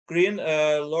screen,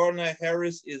 Lorna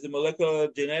Harries is a molecular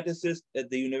geneticist at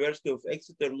the University of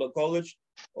Exeter College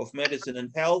of Medicine and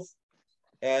Health.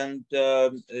 And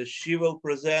she will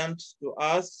present to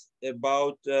us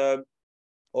about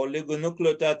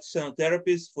oligonucleotide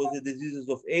senotherapies for the diseases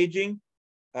of aging.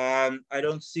 I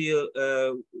don't see,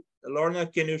 Lorna,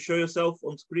 can you show yourself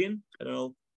on screen? I don't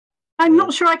know. I'm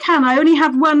not sure I can. I only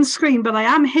have one screen, but I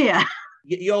am here.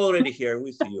 You're already here.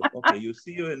 We see you. Okay, you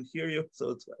see you and hear you,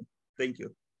 so it's fine. Thank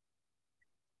you.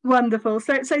 Wonderful.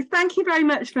 So thank you very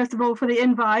much, first of all, for the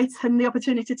invite and the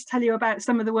opportunity to tell you about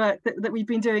some of the work that we've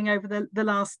been doing over the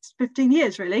last 15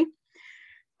 years, really.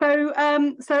 So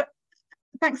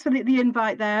thanks for the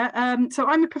invite there. So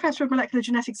I'm a professor of molecular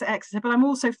genetics at Exeter, but I'm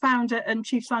also founder and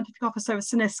chief scientific officer of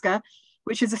Seniska,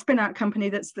 which is a spin-out company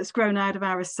that's grown out of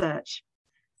our research.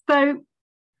 So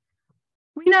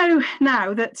we know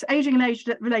now that aging and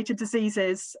age-related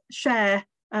diseases share,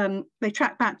 they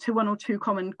track back to one or two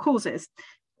common causes.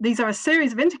 These are a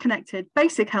series of interconnected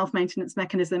basic health maintenance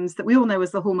mechanisms that we all know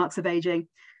as the hallmarks of aging,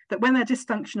 that when they're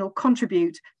dysfunctional,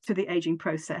 contribute to the aging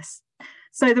process.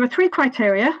 So there are three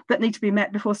criteria that need to be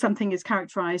met before something is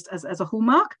characterized as a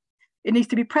hallmark. It needs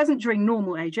to be present during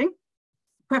normal aging,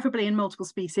 preferably in multiple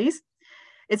species.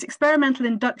 Its experimental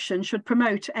induction should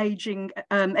promote aging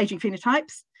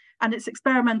phenotypes, and its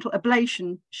experimental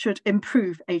ablation should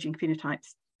improve aging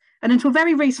phenotypes. And until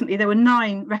very recently, there were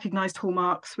 9 recognized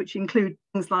hallmarks, which include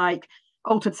things like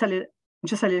altered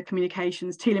intracellular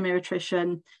communications, telomere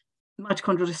attrition,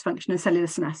 mitochondrial dysfunction, and cellular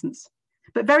senescence.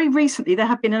 But very recently, there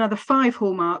have been another 5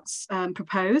 hallmarks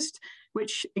proposed,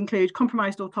 which include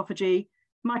compromised autophagy,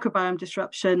 microbiome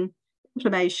disruption,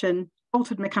 inflammation,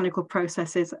 altered mechanical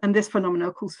processes, and this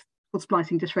phenomenon called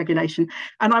splicing dysregulation.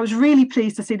 And I was really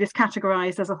pleased to see this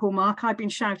categorized as a hallmark. I've been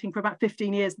shouting for about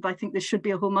 15 years that I think this should be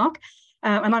a hallmark.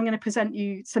 And I'm going to present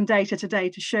you some data today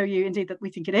to show you indeed that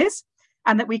we think it is,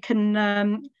 and that we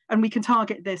can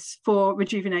target this for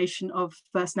rejuvenation of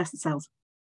senescent cells.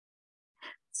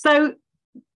 So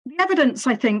the evidence,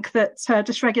 I think, that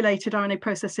dysregulated RNA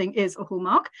processing is a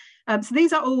hallmark. So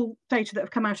these are all data that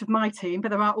have come out of my team, but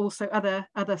there are also other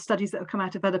studies that have come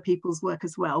out of other people's work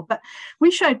as well. But we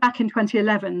showed back in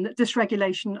 2011 that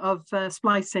dysregulation of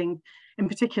splicing in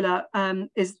particular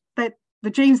is that the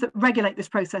genes that regulate this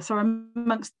process are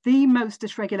amongst the most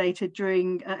dysregulated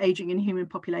during aging in human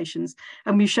populations.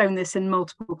 And we've shown this in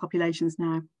multiple populations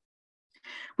now.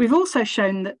 We've also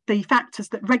shown that the factors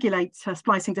that regulate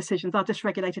splicing decisions are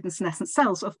dysregulated in senescent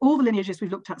cells. Of all the lineages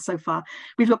we've looked at so far,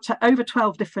 we've looked at over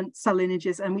 12 different cell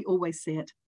lineages, and we always see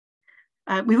it.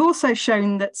 We've also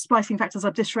shown that splicing factors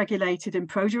are dysregulated in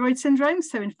progeroid syndrome.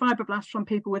 So in fibroblasts from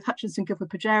people with Hutchinson-Gilford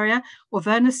progeria or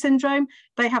Werner's syndrome,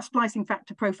 they have splicing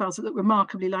factor profiles that look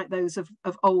remarkably like those of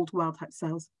old wild-type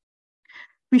cells.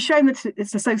 We've shown that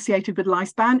it's associated with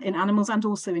lifespan in animals and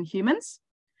also in humans,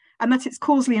 and that it's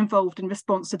causally involved in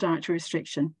response to dietary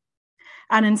restriction.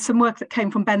 And in some work that came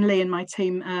from Ben Lee and my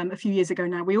team a few years ago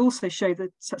now, we also show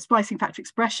that splicing factor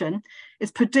expression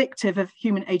is predictive of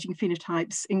human aging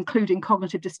phenotypes, including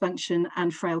cognitive dysfunction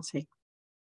and frailty.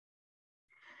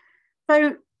 So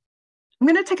I'm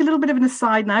going to take a little bit of an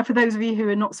aside now for those of you who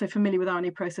are not so familiar with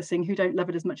RNA processing, who don't love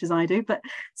it as much as I do. But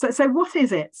so what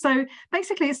is it? So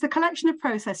basically, it's the collection of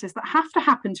processes that have to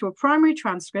happen to a primary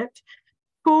transcript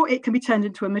before it can be turned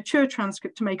into a mature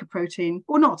transcript to make a protein,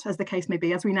 or not, as the case may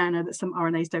be, as we now know that some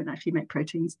RNAs don't actually make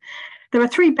proteins. There are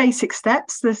 3 basic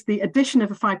steps. There's the addition of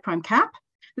a 5' cap.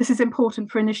 This is important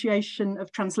for initiation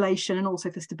of translation and also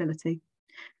for stability.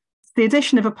 The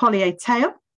addition of a poly A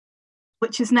tail,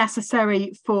 which is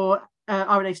necessary for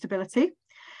RNA stability,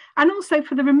 and also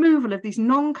for the removal of these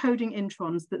non-coding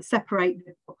introns that separate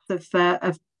of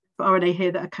RNA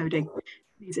here that are coding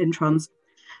these introns.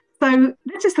 So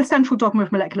this is the central dogma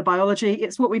of molecular biology.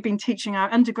 It's what we've been teaching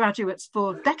our undergraduates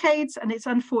for decades, and it's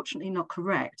unfortunately not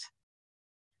correct.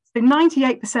 So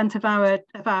 98% of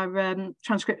our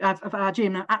transcript of our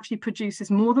genome actually produces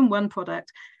more than one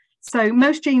product. So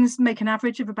most genes make an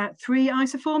average of about 3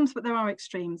 isoforms, but there are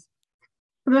extremes.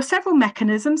 There are several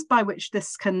mechanisms by which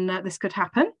this could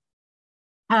happen.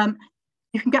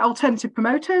 You can get alternative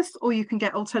promoters, or you can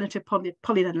get alternative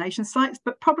polydenylation sites,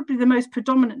 but probably the most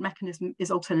predominant mechanism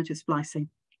is alternative splicing.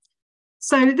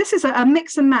 So this is a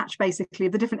mix and match, basically,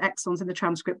 of the different exons in the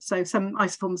transcript. So some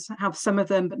isoforms have some of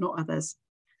them, but not others.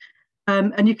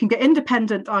 And you can get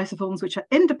independent isoforms, which are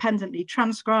independently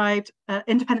transcribed,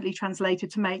 independently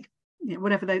translated to make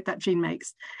whatever that gene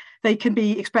makes. They can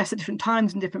be expressed at different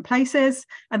times in different places,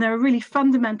 and they're a really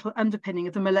fundamental underpinning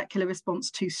of the molecular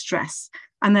response to stress.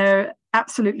 And they're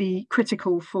absolutely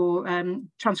critical for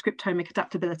transcriptomic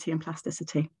adaptability and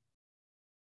plasticity.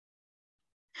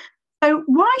 So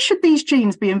why should these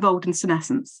genes be involved in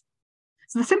senescence?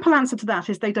 So the simple answer to that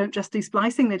is they don't just do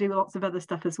splicing, they do lots of other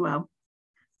stuff as well.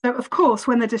 So of course,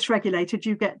 when they're dysregulated,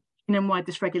 you get genome-wide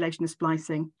dysregulation of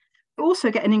splicing. You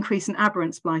also get an increase in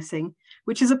aberrant splicing,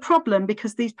 which is a problem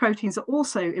because these proteins are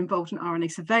also involved in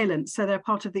RNA surveillance. So they're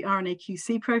part of the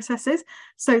RNA-QC processes.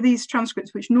 So these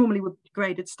transcripts, which normally would be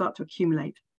degraded, start to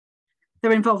accumulate.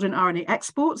 They're involved in RNA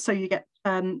export, so you get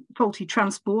faulty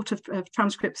transport of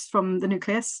transcripts from the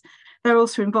nucleus. They're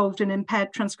also involved in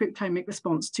impaired transcriptomic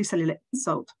response to cellular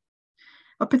insult.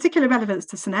 Of particular relevance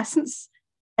to senescence,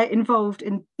 they're involved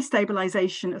in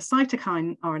destabilization of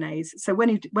cytokine RNAs. So when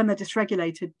they're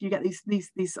dysregulated, you get these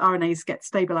RNAs get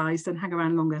stabilized and hang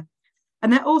around longer.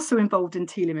 And they're also involved in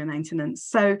telomere maintenance.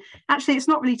 So actually, it's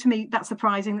not really, to me, that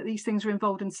surprising that these things are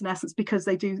involved in senescence because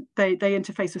they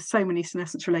interface with so many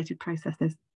senescence-related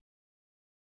processes.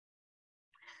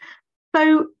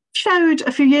 So showed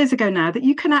a few years ago now that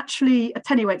you can actually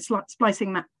attenuate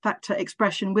splicing factor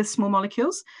expression with small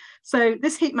molecules. So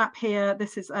this heat map here,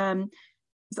 this is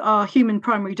our human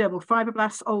primary dermal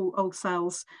fibroblasts, old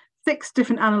cells, 6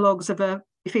 different analogues of a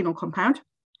phenol compound.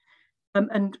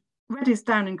 And red is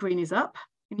down and green is up.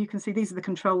 And you can see these are the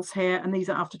controls here, and these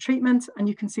are after treatment. And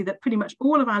you can see that pretty much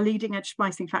all of our leading edge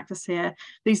splicing factors here,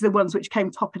 these are the ones which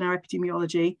came top in our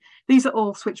epidemiology. These are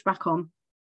all switched back on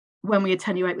when we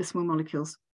attenuate with small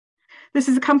molecules. This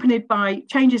is accompanied by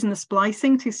changes in the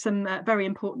splicing to some very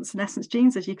important senescence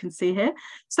genes, as you can see here.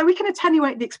 So we can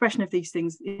attenuate the expression of these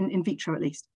things in vitro at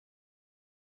least.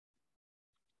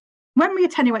 When we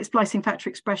attenuate splicing factor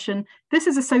expression, this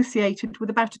is associated with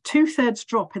about a 2/3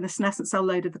 drop in the senescent cell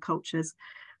load of the cultures.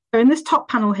 So in this top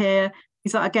panel here,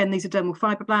 these are dermal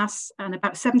fibroblasts and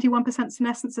about 71%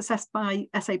 senescence assessed by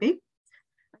SAB.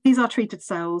 These are treated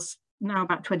cells, now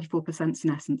about 24%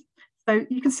 senescent. So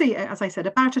you can see, as I said,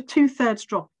 about a 2/3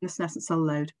 drop in the senescent cell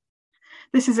load.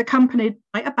 This is accompanied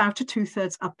by about a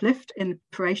 2/3 uplift in the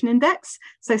proliferation index.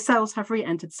 So cells have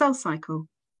re-entered cell cycle.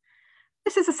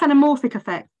 This is a xenomorphic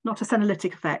effect, not a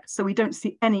senolytic effect. So we don't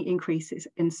see any increases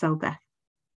in cell death.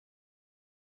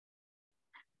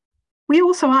 We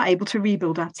also are able to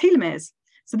rebuild our telomeres.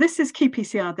 So this is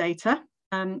qPCR data.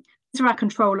 These are our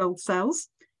control old cells.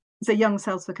 These are young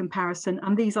cells for comparison,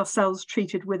 and these are cells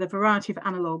treated with a variety of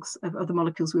analogues of the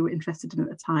molecules we were interested in at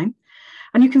the time.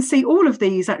 And you can see all of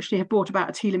these actually have brought about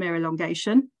a telomere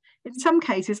elongation, in some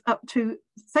cases up to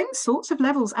the same sorts of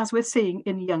levels as we're seeing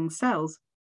in young cells.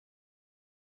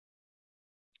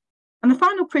 And the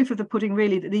final proof of the pudding,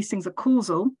 really, that these things are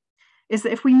causal, is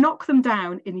that if we knock them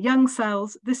down in young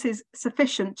cells, this is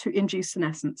sufficient to induce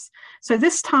senescence. So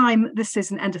this time, this is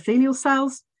in endothelial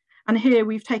cells. And here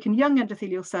we've taken young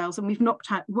endothelial cells and we've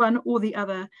knocked out one or the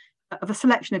other of a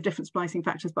selection of different splicing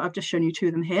factors, but I've just shown you 2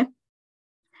 of them here.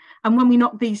 And when we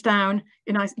knock these down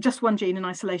in just one gene in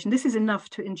isolation, this is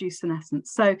enough to induce senescence.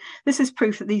 So this is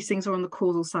proof that these things are on the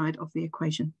causal side of the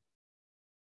equation.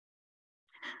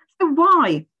 So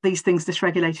why these things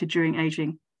dysregulated during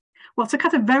aging? Well, to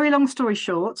cut a very long story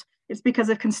short, it's because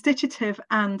of constitutive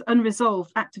and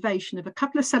unresolved activation of a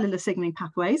couple of cellular signaling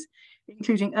pathways,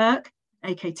 including ERK,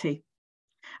 AKT.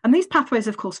 And these pathways,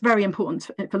 of course, very important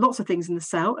for lots of things in the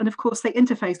cell. And of course, they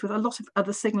interface with a lot of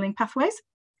other signaling pathways.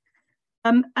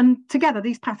 And together,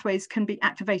 these pathways can be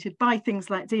activated by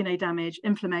things like DNA damage,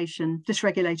 inflammation,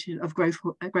 dysregulation of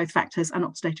growth factors, and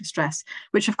oxidative stress,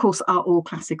 which, of course, are all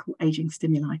classical aging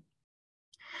stimuli.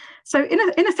 So in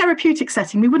a therapeutic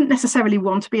setting, we wouldn't necessarily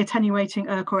want to be attenuating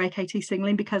ERK or AKT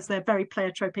signaling because they're very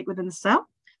pleiotropic within the cell.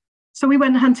 So we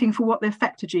went hunting for what the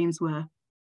effector genes were.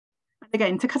 And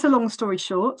again, to cut a long story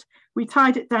short, we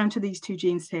tied it down to these 2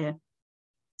 genes here.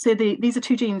 So these are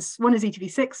 2 genes, one is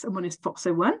ETV6 and one is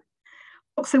FOXO1.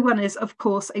 FOXO1 is, of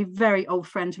course, a very old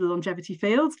friend to the longevity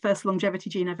field, first longevity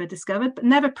gene ever discovered, but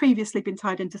never previously been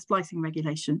tied into splicing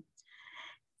regulation.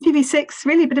 ETV6,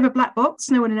 really a bit of a black box.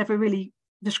 No one had ever really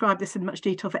described this in much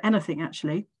detail for anything,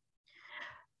 actually.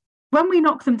 When we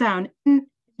knock them down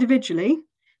individually,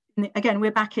 again,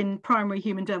 we're back in primary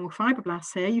human dermal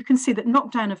fibroblasts here, you can see that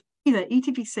knockdown of either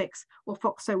ETV6 or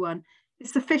FOXO1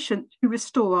 is sufficient to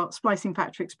restore splicing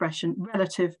factor expression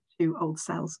relative to old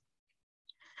cells.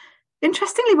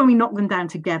 Interestingly, when we knock them down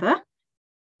together,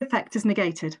 the effect is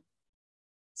negated.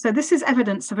 So this is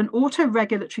evidence of an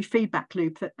auto-regulatory feedback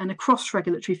loop and a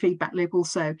cross-regulatory feedback loop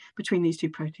also between these 2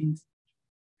 proteins.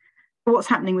 What's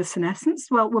happening with senescence?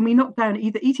 Well, when we knock down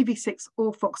either ETV6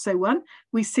 or FOXO1,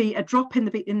 we see a drop in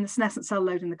the senescent cell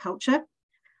load in the culture.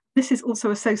 This is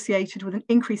also associated with an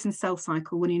increase in cell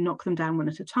cycle when you knock them down one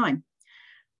at a time.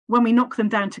 When we knock them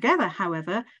down together,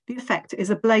 however, the effect is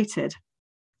ablated.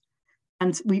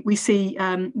 And we see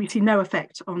no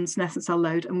effect on senescent cell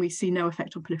load, and we see no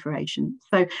effect on proliferation.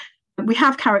 So we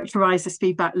have characterized this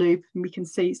feedback loop, and we can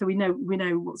see, so we know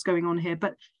what's going on here,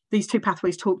 but these two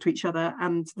pathways talk to each other,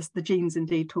 and the genes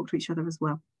indeed talk to each other as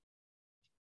well.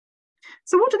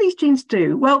 So what do these genes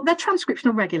do? Well, they're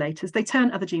transcriptional regulators. They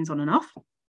turn other genes on and off.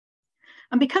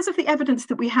 And because of the evidence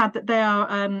that we had that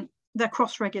they're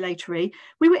cross-regulatory,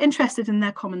 we were interested in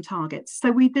their common targets.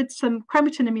 So we did some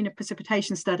chromatin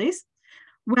immunoprecipitation studies,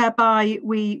 whereby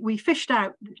we fished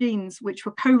out the genes which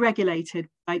were co-regulated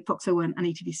by FOXO1 and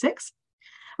ETD6.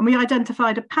 And we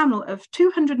identified a panel of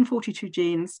 242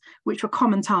 genes which were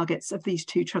common targets of these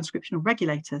two transcriptional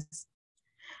regulators.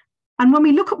 And when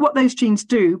we look at what those genes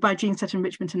do by gene set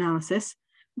enrichment analysis,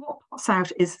 what pops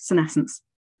out is senescence.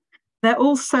 They're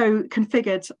also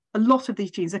configured, a lot of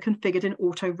these genes are configured in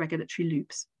auto-regulatory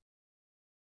loops.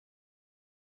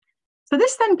 So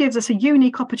this then gives us a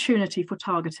unique opportunity for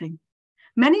targeting.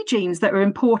 Many genes that are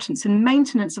important in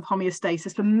maintenance of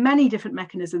homeostasis for many different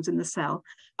mechanisms in the cell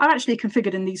are actually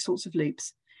configured in these sorts of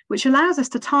loops, which allows us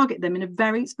to target them in a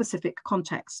very specific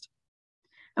context.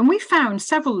 And we found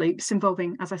several loops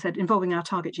involving, as I said, involving our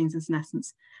target genes in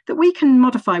senescence that we can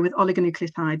modify with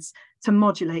oligonucleotides to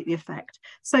modulate the effect.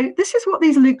 So this is what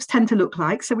these loops tend to look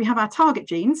like. So we have our target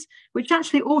genes, which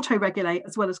actually auto-regulate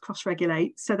as well as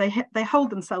cross-regulate. So they hold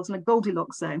themselves in a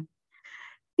Goldilocks zone.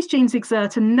 These genes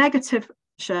exert a negative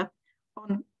pressure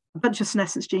on a bunch of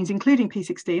senescence genes, including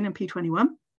P16 and P21.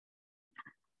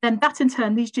 Then that in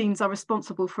turn, these genes are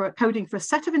responsible for coding for a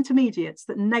set of intermediates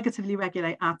that negatively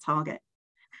regulate our target.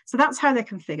 So that's how they're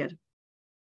configured.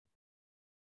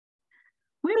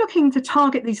 We're looking to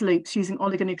target these loops using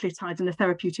oligonucleotides in a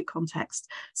therapeutic context.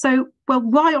 So, well,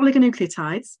 why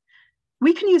oligonucleotides?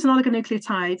 We can use an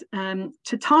oligonucleotide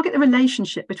to target the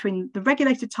relationship between the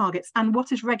regulated targets and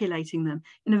what is regulating them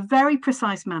in a very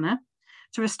precise manner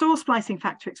to restore splicing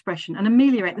factor expression and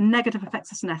ameliorate the negative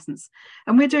effects of senescence.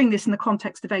 And we're doing this in the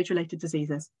context of age-related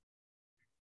diseases.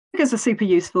 Triggers are super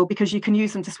useful because you can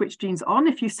use them to switch genes on.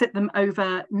 If you sit them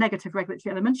over negative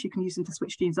regulatory elements, you can use them to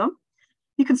switch genes on.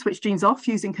 You can switch genes off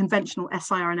using conventional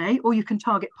siRNA, or you can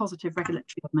target positive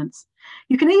regulatory elements.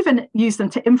 You can even use them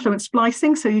to influence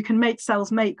splicing, so you can make cells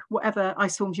make whatever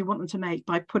isoforms you want them to make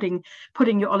by putting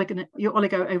your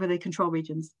oligo over the control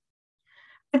regions.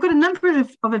 They've got a number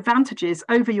of advantages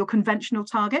over your conventional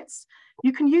targets.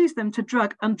 You can use them to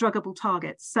drug undruggable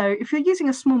targets. So if you're using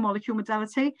a small molecule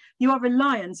modality, you are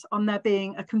reliant on there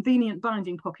being a convenient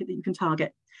binding pocket that you can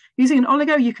target. Using an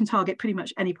oligo, you can target pretty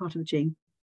much any part of the gene.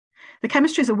 The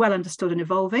chemistries are well understood and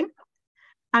evolving,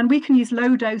 and we can use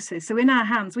low doses. So in our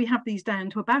hands, we have these down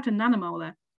to about a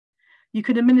nanomolar. You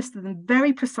can administer them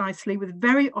very precisely with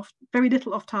very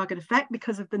little off-target effect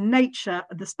because of the nature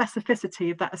of the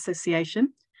specificity of that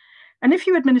association. And if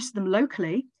you administer them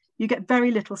locally, you get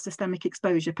very little systemic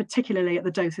exposure, particularly at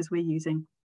the doses we're using.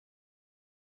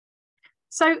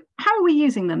 So how are we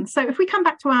using them? So if we come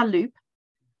back to our loop,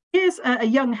 here's a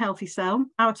young healthy cell.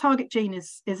 Our target gene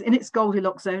is in its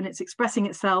Goldilocks zone. It's expressing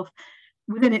itself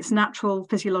within its natural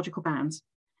physiological bounds.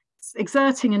 It's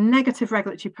exerting a negative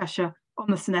regulatory pressure on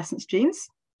the senescence genes.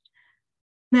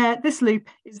 This loop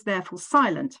is therefore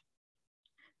silent.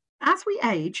 As we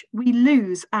age, we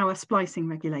lose our splicing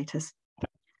regulators.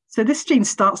 So this gene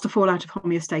starts to fall out of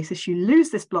homeostasis. You lose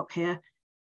this block here.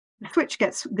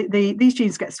 These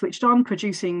genes get switched on,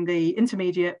 producing the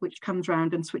intermediate, which comes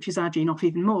round and switches our gene off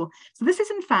even more. So this is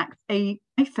in fact a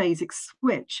aphasic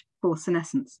switch for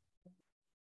senescence.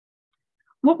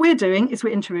 What we're doing is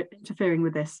we're interfering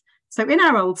with this. So in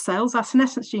our old cells, our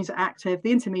senescence genes are active,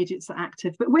 the intermediates are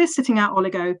active, but we're sitting our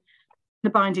oligo in the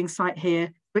binding site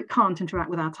here, so it can't interact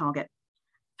with our target.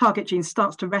 Target gene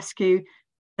starts to rescue,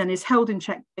 then is held in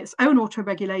check by its own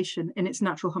autoregulation in its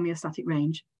natural homeostatic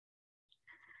range.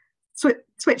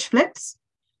 Switch flips,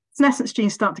 senescence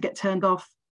genes start to get turned off,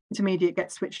 intermediate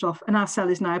gets switched off, and our cell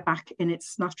is now back in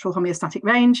its natural homeostatic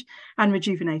range and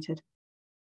rejuvenated.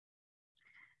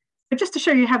 So just to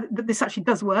show you how this actually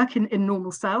does work in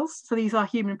normal cells. So these are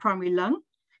human primary lung.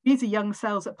 These are young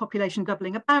cells at population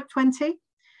doubling about 20.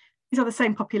 These are the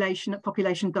same population at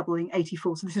population doubling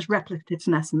 84. So this is replicative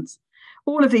senescence.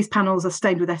 All of these panels are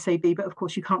stained with SAB, but of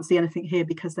course you can't see anything here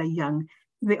because they're young.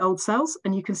 The old cells,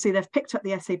 and you can see they've picked up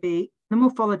the SAB. The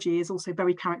morphology is also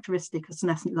very characteristic of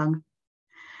senescent lung.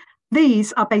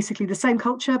 These are basically the same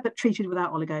culture, but treated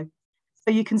without oligo.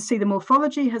 So you can see the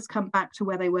morphology has come back to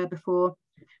where they were before.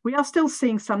 We are still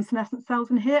seeing some senescent cells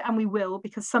in here, and we will,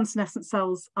 because some senescent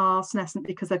cells are senescent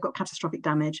because they've got catastrophic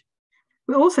damage.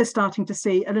 We're also starting to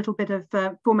see a little bit of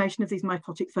formation of these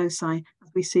mitotic foci,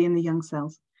 as we see in the young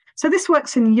cells. So this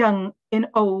works in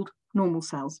old, normal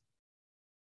cells.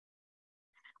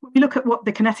 When we look at what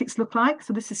the kinetics look like,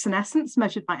 so this is senescence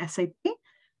measured by SAP,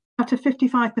 about a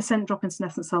 55% drop in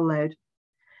senescent cell load.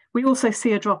 We also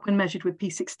see a drop when measured with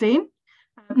P16.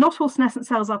 Not all senescent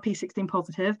cells are P16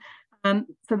 positive, so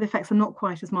the effects are not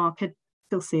quite as marked,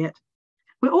 still see it.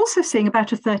 We're also seeing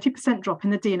about a 30% drop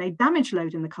in the DNA damage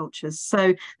load in the cultures.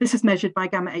 So this is measured by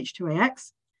gamma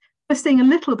H2AX. We're seeing a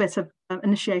little bit of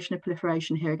initiation of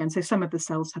proliferation here again. So some of the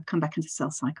cells have come back into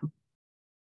cell cycle.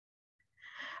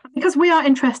 Because we are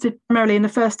interested primarily in the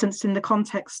first instance in the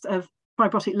context of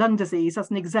fibrotic lung disease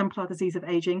as an exemplar disease of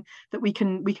aging that we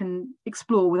can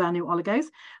explore with our new oligos,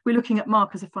 we're looking at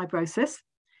markers of fibrosis.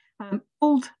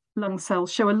 Old lung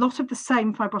cells show a lot of the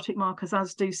same fibrotic markers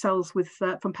as do cells with,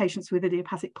 from patients with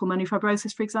idiopathic pulmonary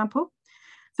fibrosis, for example.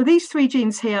 So these three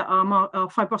genes here are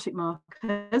fibrotic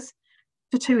markers.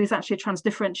 The 2 is actually a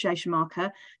transdifferentiation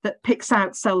marker that picks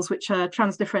out cells which are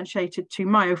transdifferentiated to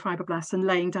myofibroblasts and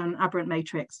laying down an aberrant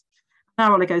matrix.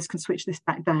 Our oligos can switch this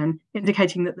back down,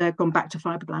 indicating that they've gone back to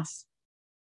fibroblasts.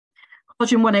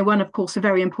 Collagen 1A1, of course, a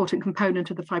very important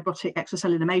component of the fibrotic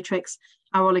extracellular matrix.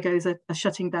 Our oligos are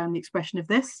shutting down the expression of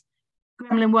this.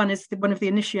 Gremlin 1 is one of the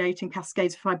initiating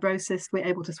cascades of fibrosis. We're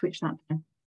able to switch that down.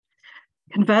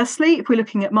 Conversely, if we're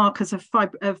looking at markers of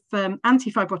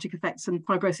anti-fibrotic effects and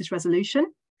fibrosis resolution,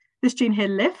 this gene here,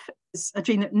 LIF, is a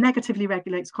gene that negatively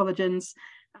regulates collagens,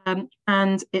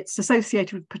 and it's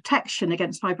associated with protection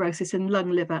against fibrosis in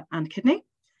lung, liver, and kidney.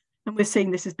 And we're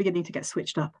seeing this is beginning to get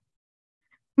switched up.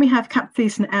 We have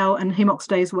camptothecin L and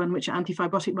hemoxidase 1, which are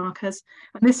anti-fibrotic markers.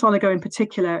 And this oligo in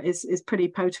particular is pretty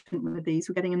potent with these.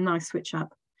 We're getting a nice switch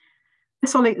up.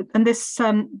 This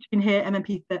gene here,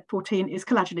 MMP14, is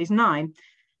collagenase 9,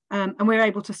 and we're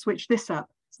able to switch this up.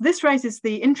 So this raises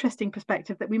the interesting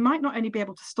perspective that we might not only be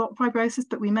able to stop fibrosis,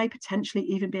 but we may potentially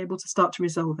even be able to start to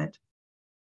resolve it.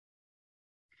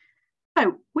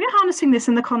 So we're harnessing this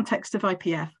in the context of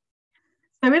IPF.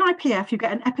 So in IPF, you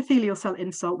get an epithelial cell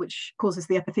insult, which causes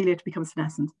the epithelia to become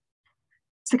senescent.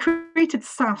 Secreted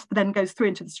SASP then goes through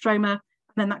into the stroma,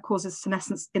 and then that causes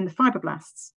senescence in the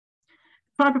fibroblasts.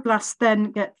 Fibroblasts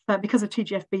then get, because of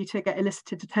TGF-beta, get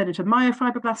elicited to turn into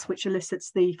myofibroblasts, which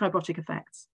elicits the fibrotic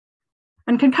effects.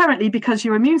 And concurrently, because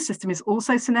your immune system is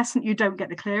also senescent, you don't get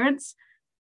the clearance.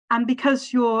 And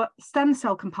because your stem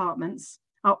cell compartments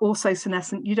are also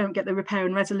senescent, you don't get the repair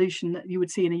and resolution that you would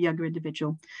see in a younger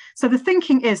individual. So the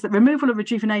thinking is that removal or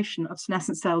rejuvenation of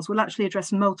senescent cells will actually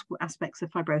address multiple aspects of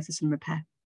fibrosis and repair.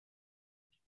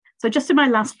 So just in my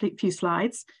last few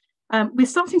slides, we're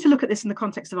starting to look at this in the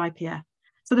context of IPF.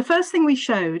 So the first thing we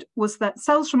showed was that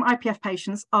cells from IPF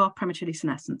patients are prematurely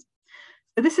senescent.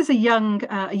 So this is a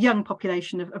young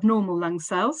population of normal lung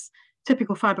cells,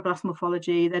 typical fibroblast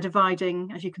morphology. They're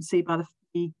dividing, as you can see by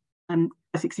the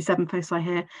 67 foci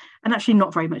here, and actually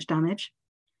not very much damage.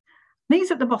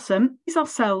 These at the bottom, these are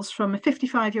cells from a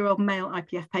 55-year-old male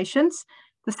IPF patient.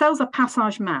 The cells are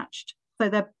passage matched, so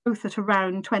they're both at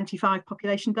around 25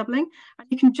 population doubling, and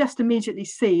you can just immediately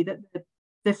see that the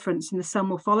difference in the cell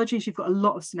morphologies. You've got a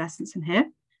lot of senescence in here. A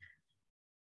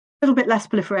little bit less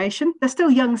proliferation. They're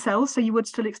still young cells, so you would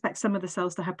still expect some of the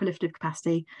cells to have proliferative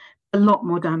capacity, a lot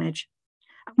more damage.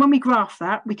 And when we graph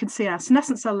that, we can see our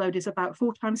senescent cell load is about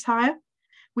 4 times higher.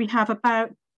 We have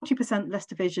about 40% less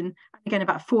division, and again,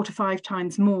 about 4 to 5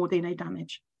 times more DNA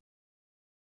damage.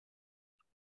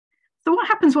 So what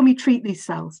happens when we treat these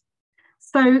cells?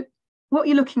 So what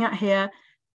you're looking at here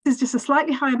is just a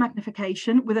slightly higher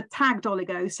magnification with a tagged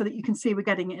oligo so that you can see we're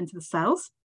getting it into the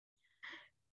cells.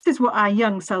 This is what our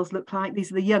young cells look like.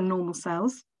 These are the young normal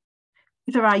cells.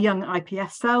 These are our young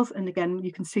IPF cells. And again,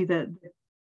 you can see the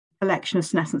collection of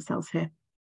senescent cells here.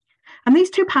 And these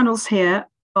 2 panels here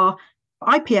are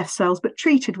IPF cells, but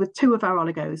treated with 2 of our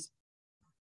oligos.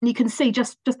 And you can see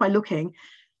just by looking,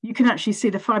 you can actually see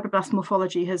the fibroblast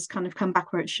morphology has kind of come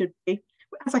back where it should be.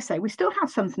 As I say, we still have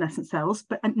some senescent cells,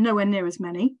 but nowhere near as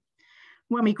many.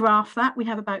 When we graph that, we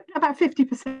have about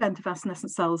 50% of our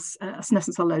senescent cells,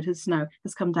 senescent cell load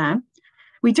has come down.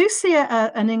 We do see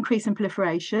an increase in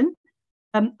proliferation.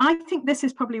 I think this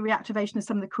is probably reactivation of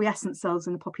some of the quiescent cells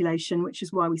in the population, which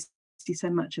is why we see so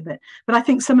much of it. But I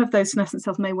think some of those senescent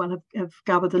cells may well have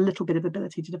gathered a little bit of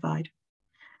ability to divide.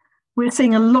 We're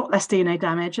seeing a lot less DNA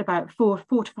damage, about 4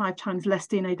 to 5 times less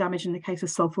DNA damage in the case of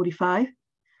SOL45.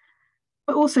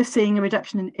 We're also seeing a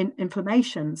reduction in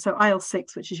inflammation. So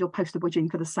IL-6, which is your poster boy gene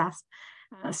for the SASP,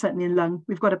 certainly in lung,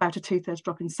 we've got about a 2/3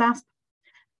 drop in SASP.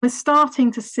 We're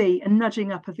starting to see a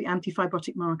nudging up of the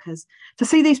anti-fibrotic markers. To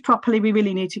see these properly, we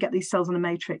really need to get these cells on a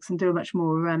matrix and do a much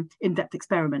more in-depth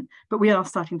experiment, but we are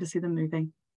starting to see them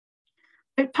moving.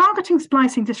 So targeting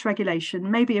splicing dysregulation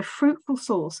may be a fruitful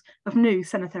source of new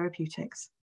senotherapeutics.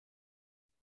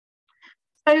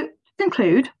 So to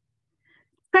conclude,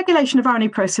 regulation of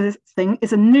RNA processing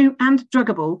is a new and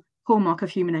druggable hallmark of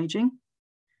human aging.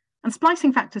 And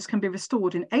splicing factors can be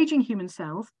restored in aging human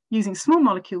cells using small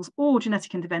molecules or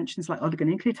genetic interventions like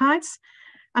oligonucleotides.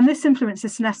 And this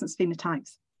influences senescence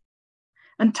phenotypes.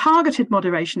 And targeted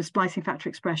moderation of splicing factor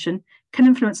expression can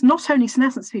influence not only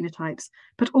senescence phenotypes,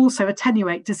 but also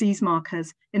attenuate disease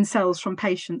markers in cells from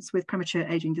patients with premature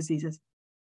aging diseases.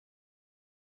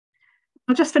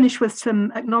 I'll just finish with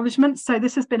some acknowledgements. So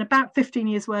this has been about 15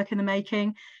 years work in the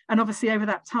making. And obviously over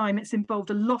that time, it's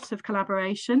involved a lot of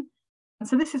collaboration. And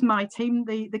so this is my team.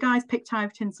 The guys picked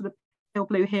out in sort of pale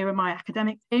blue here are my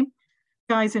academic team.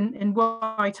 Guys in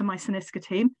white are my SENISCA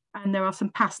team. And there are some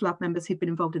past lab members who've been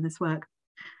involved in this work.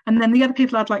 And then the other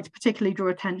people I'd like to particularly draw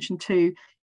attention to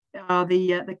are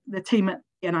the team at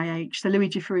the NIH, so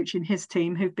Luigi Ferrucci and his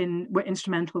team, were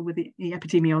instrumental with the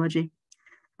epidemiology,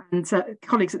 and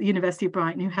colleagues at the University of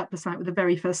Brighton who helped us out with the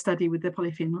very first study with the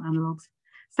polyphenol analogues.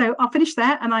 So I'll finish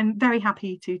there, and I'm very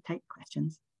happy to take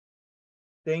questions.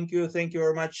 Thank you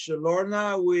very much,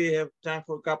 Lorna. We have time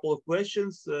for a couple of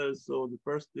questions. So the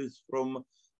first is from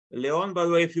Leon. By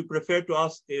the way, if you prefer to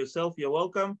ask yourself, you're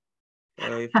welcome.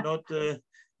 If not,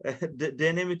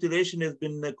 DNA methylation has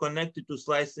been connected to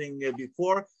splicing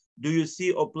before. Do you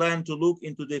see or plan to look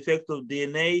into the effect of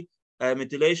DNA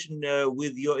methylation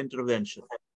with your intervention?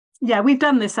 Yeah, we've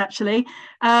done this actually.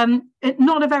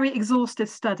 Not a very exhaustive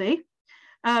study.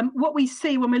 What we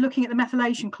see when we're looking at the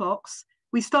methylation clocks,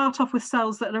 we start off with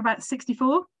cells that are about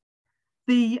 64.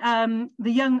 The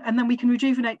young, and then we can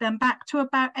rejuvenate them back to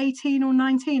about 18 or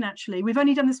 19 actually. We've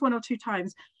only done this 1 or 2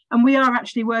 times. And we are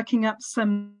actually working up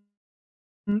some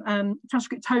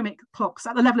transcriptomic clocks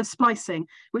at the level of splicing,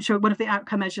 which are one of the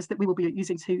outcome measures that we will be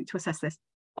using to assess this.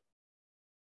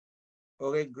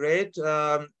 Okay, great.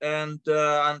 And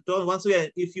Anton, once again,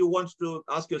 if you want to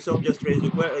ask yourself, just raise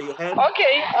your hand.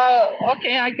 Okay,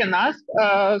 okay, I can ask.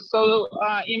 So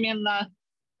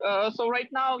right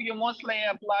now you mostly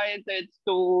applied it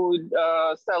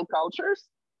to cell cultures,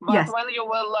 but yes, when you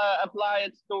will apply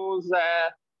it to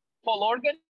the whole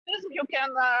organism, you can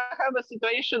have a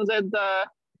situation that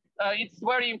it's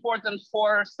very important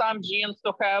for some genes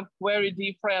to have very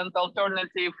different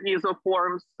alternative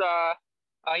isoforms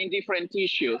in different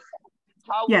tissues.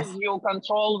 How yes, would you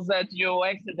control that you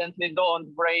accidentally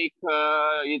don't break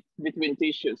it between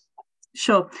tissues?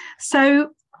 Sure.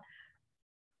 So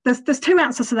there's 2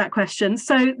 answers to that question.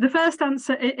 So the first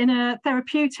answer, in a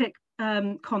therapeutic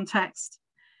context,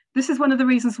 this is one of the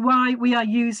reasons why we are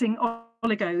using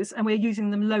oligos, and we're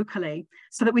using them locally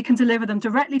so that we can deliver them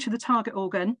directly to the target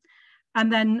organ,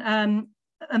 and then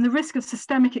and the risk of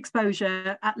systemic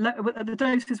exposure at the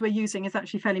doses we're using is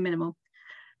actually fairly minimal.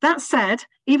 That said,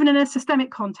 even in a systemic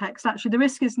context, actually the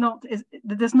risk there's not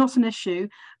an issue,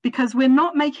 because we're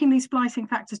not making these splicing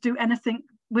factors do anything.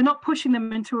 We're not pushing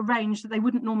them into a range that they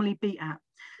wouldn't normally be at.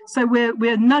 So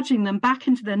we're nudging them back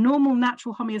into their normal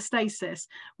natural homeostasis,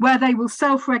 where they will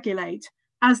self-regulate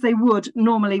as they would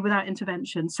normally without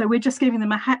intervention. So we're just giving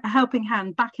them a helping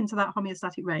hand back into that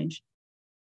homeostatic range.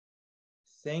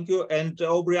 Thank you. And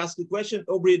Aubrey asked a question.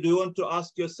 Aubrey, do you want to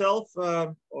ask yourself,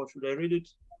 or should I read it?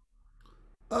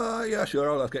 Yeah,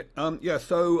 sure, I'll ask it. Yeah,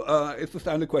 so it's the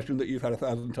standard question that you've had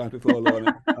 1,000 times before,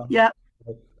 Lorna. Yeah.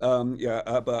 Yeah,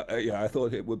 I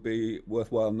thought it would be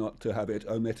worthwhile not to have it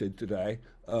omitted today.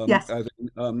 Yes.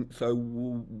 So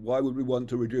why would we want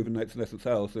to rejuvenate senescent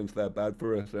cells, since they're bad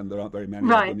for us and there aren't very many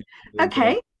right. of them?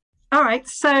 Okay. All right.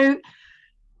 So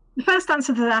the first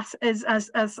answer to that is, as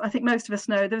I think most of us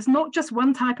know, there's not just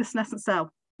one type of senescent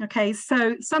cell. Okay,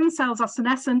 so some cells are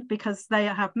senescent because they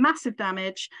have massive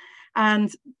damage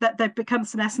and that they've become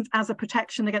senescent as a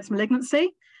protection against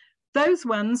malignancy. Those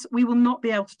ones we will not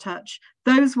be able to touch.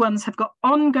 Those ones have got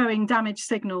ongoing damage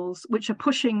signals which are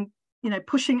pushing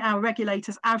our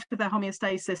regulators out of their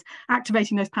homeostasis,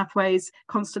 activating those pathways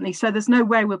constantly. So there's no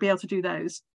way we'll be able to do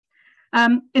those.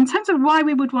 In terms of why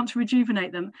we would want to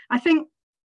rejuvenate them, I think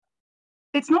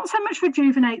it's not so much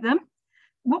rejuvenate them.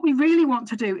 What we really want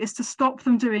to do is to stop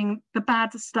them doing the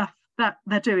bad stuff that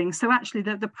they're doing. So actually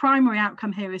the primary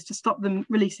outcome here is to stop them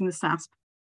releasing the SASP.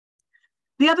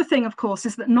 The other thing, of course,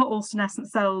 is that not all senescent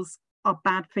cells are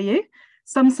bad for you.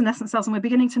 Some senescent cells, and we're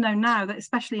beginning to know now that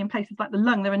especially in places like the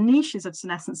lung, there are niches of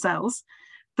senescent cells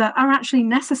that are actually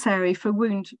necessary for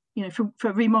wound,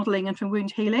 for remodeling and for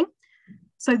wound healing.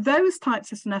 So those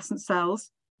types of senescent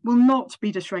cells will not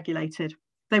be dysregulated.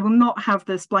 They will not have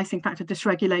the splicing factor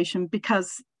dysregulation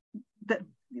because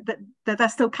they're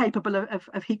still capable of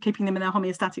keeping them in their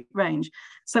homeostatic range.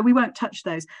 So we won't touch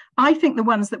those. I think the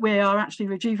ones that we are actually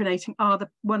rejuvenating are the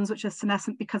ones which are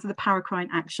senescent because of the paracrine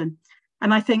action.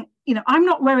 And I think, you know, I'm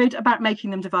not worried about making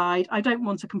them divide. I don't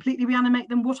want to completely reanimate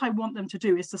them. What I want them to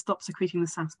do is to stop secreting the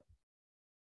SASP.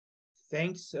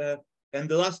 Thanks. And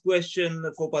the last question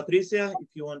for Patricia, if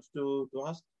you want to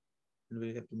ask, and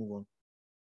we have to move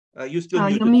on. You're still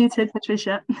muted. You're muted,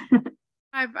 Patricia.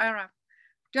 Hi, Ira.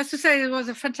 Just to say, it was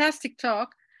a fantastic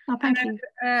talk. Oh, thank you.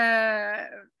 A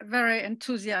very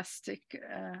enthusiastic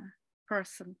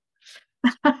person.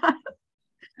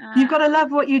 You've got to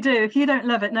love what you do. If you don't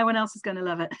love it, no one else is going to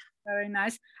love it. Very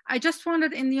nice. I just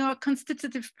wondered, in your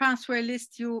constitutive pathway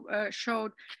list you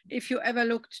showed, if you ever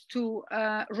looked to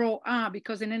ROR,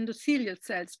 because in endothelial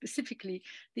cells specifically,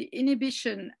 the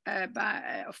inhibition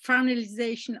of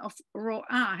framilization of ROR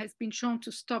has been shown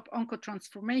to stop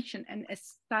oncotransformation and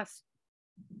STAS.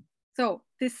 So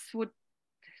this would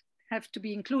have to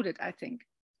be included, I think.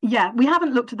 Yeah, we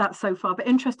haven't looked at that so far, but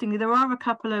interestingly, there are a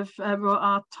couple of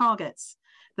ROR targets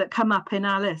that come up in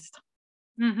our list.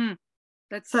 Mm-hmm.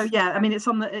 So yeah, I mean, it's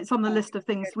on the list of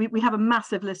things. We have a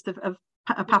massive list of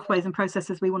pathways and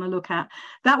processes we want to look at.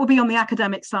 That will be on the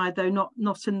academic side, though,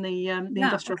 not in the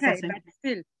industrial setting. But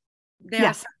still, there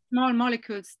are some small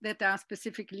molecules that are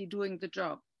specifically doing the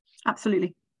job.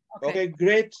 Absolutely. Okay,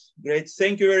 great.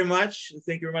 Thank you very much.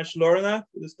 Thank you very much, Lorna,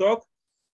 for this talk.